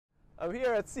I'm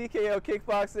here at CKO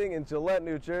Kickboxing in Gillette,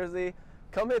 New Jersey.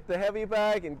 Come hit the heavy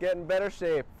bag and get in better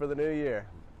shape for the new year.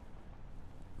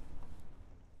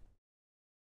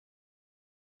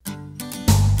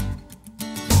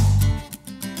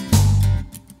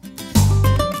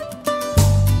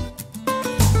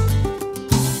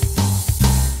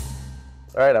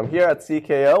 All right, I'm here at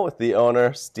CKO with the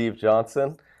owner, Steve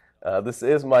Johnson. This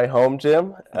is my home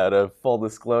gym. Out of full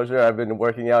disclosure, I've been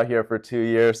working out here for 2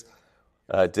 years.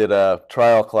 I did a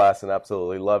trial class and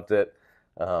absolutely loved it.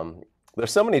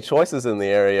 There's so many choices in the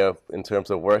area in terms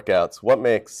of workouts. What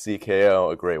makes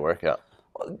CKO a great workout?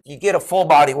 You get a full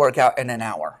body workout in an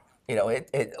hour. You know,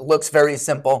 it looks very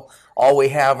simple. All we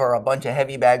have are a bunch of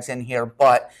heavy bags in here,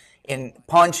 but in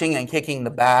punching and kicking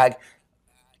the bag,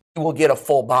 you will get a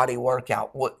full body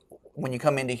workout. When you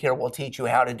come into here, we'll teach you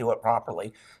how to do it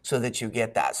properly so that you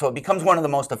get that. So it becomes one of the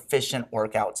most efficient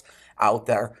workouts out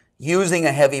there. Using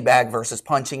a heavy bag versus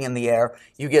punching in the air,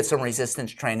 you get some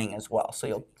resistance training as well.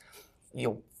 So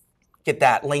you'll get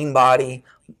that lean body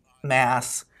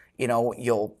mass. You know,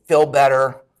 you'll feel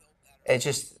better. It's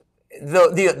just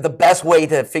the best way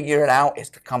to figure it out is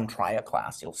to come try a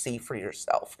class. You'll see for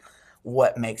yourself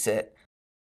what makes it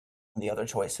the other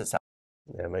choices.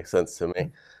 Yeah, it makes sense to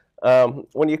me.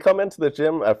 When you come into the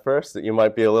gym at first, you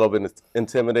might be a little bit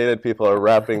intimidated. People are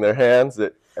wrapping their hands.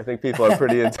 I think people are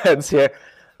pretty intense here.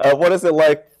 What is it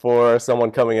like for someone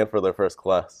coming in for their first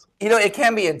class? You know, it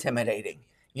can be intimidating.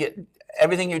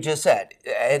 Everything you just said,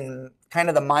 and kind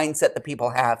of the mindset that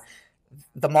people have,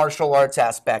 the martial arts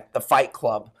aspect, the fight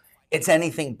club, it's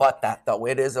anything but that, though.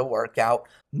 It is a workout.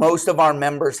 Most of our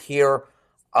members here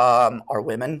are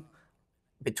women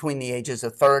between the ages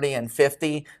of 30 and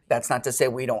 50. That's not to say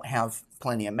we don't have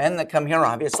plenty of men that come here,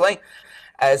 obviously,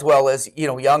 as well as, you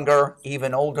know, younger,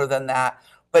 even older than that.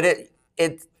 But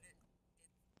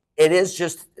it is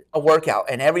just a workout,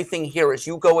 and everything here is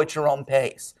you go at your own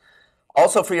pace.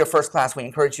 Also, for your first class, we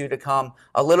encourage you to come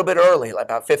a little bit early, like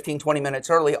about 15, 20 minutes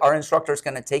early. Our instructor is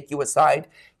going to take you aside,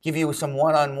 give you some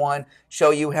one-on-one, show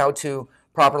you how to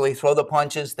properly throw the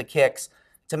punches, the kicks,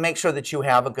 to make sure that you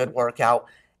have a good workout.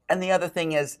 And the other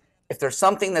thing is, if there's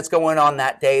something that's going on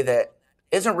that day that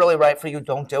isn't really right for you,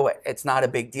 don't do it. It's not a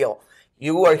big deal.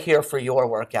 You are here for your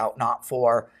workout, not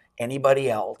for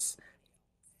anybody else.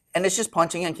 And it's just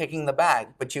punching and kicking the bag,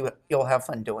 but you'll have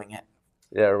fun doing it.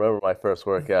 Yeah, I remember my first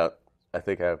workout. I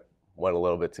think I went a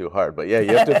little bit too hard, but yeah,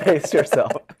 you have to pace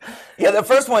yourself. Yeah, the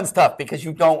first one's tough because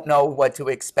you don't know what to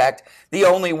expect. The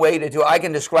only way to do it, I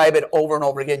can describe it over and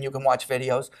over again. You can watch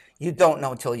videos. You don't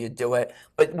know till you do it.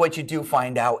 But what you do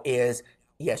find out is,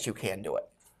 yes, you can do it.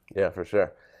 Yeah, for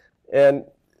sure. And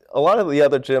a lot of the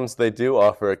other gyms, they do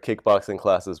offer kickboxing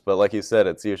classes, but like you said,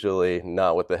 it's usually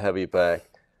not with the heavy bag.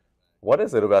 What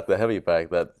is it about the heavy bag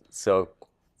that's so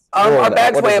our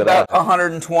bags weigh about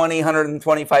 120,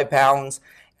 125 pounds.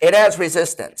 It has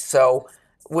resistance. So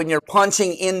when you're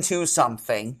punching into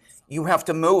something, you have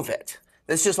to move it.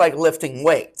 It's just like lifting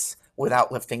weights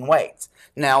without lifting weights.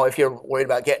 Now, if you're worried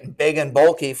about getting big and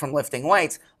bulky from lifting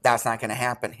weights, that's not going to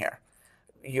happen here.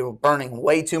 You're burning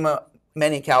way too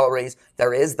many calories.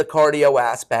 There is the cardio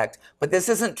aspect, but this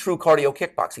isn't true cardio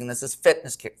kickboxing. This is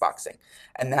fitness kickboxing.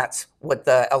 And that's what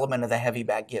the element of the heavy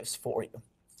bag gives for you.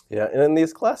 Yeah, and in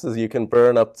these classes, you can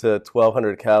burn up to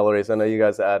 1,200 calories. I know you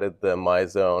guys added the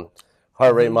MyZone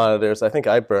heart rate monitors. I think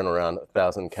I burn around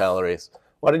 1,000 calories.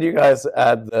 Why did you guys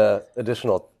add the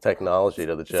additional technology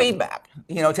to the gym? Feedback,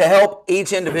 you know, to help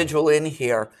each individual in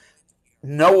here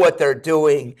know what they're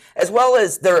doing, as well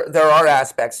as there are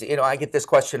aspects. You know, I get this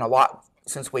question a lot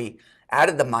since we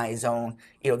added the MyZone.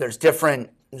 You know, there's different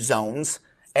zones,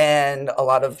 and a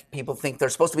lot of people think they're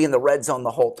supposed to be in the red zone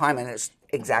the whole time, and it's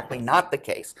exactly not the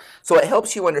case. So it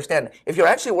helps you understand if you're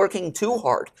actually working too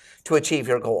hard to achieve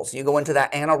your goals, you go into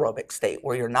that anaerobic state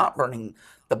where you're not burning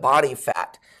the body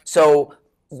fat. So,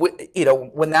 you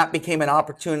know, when that became an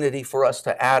opportunity for us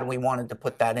to add, we wanted to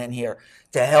put that in here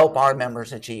to help our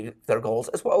members achieve their goals,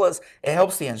 as well as it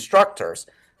helps the instructors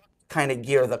kind of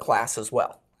gear the class as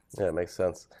well. Yeah, it makes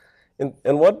sense.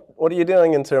 And what are you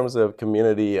doing in terms of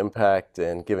community impact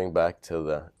and giving back to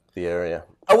the area?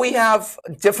 We have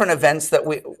different events that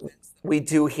we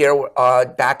do here.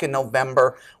 Back in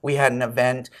November, we had an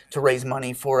event to raise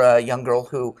money for a young girl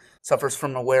who suffers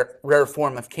from a rare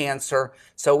form of cancer.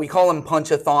 So we call them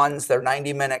punch-a-thons. They're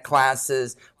 90-minute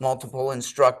classes, multiple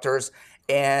instructors.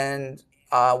 And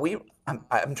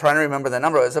I'm trying to remember the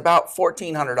number. It was about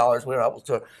 $1,400 we were able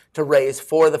to raise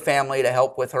for the family to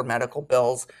help with her medical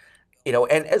bills, you know,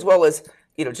 and as well as,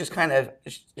 you know, just kind of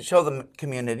show the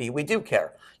community we do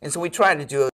care. And so we try to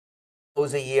do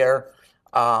those a year,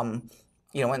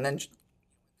 you know, and then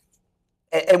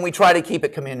And we try to keep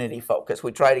it community focused.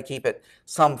 We try to keep it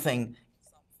something,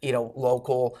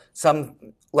 local, some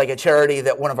like a charity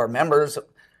that one of our members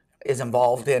is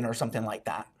involved in or something like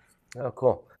that. Oh,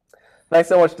 cool. Thanks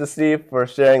so much to Steve for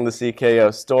sharing the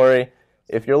CKO story.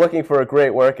 If you're looking for a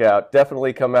great workout,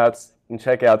 definitely come out and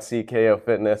check out CKO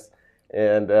Fitness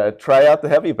and try out the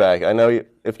heavy bag. I know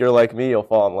if you're like me, you'll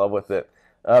fall in love with it.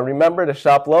 Remember to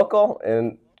shop local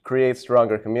and create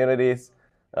stronger communities.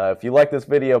 If you like this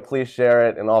video, please share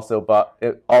it and also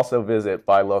visit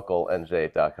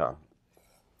buylocalnj.com.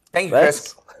 Thank you,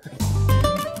 Chris.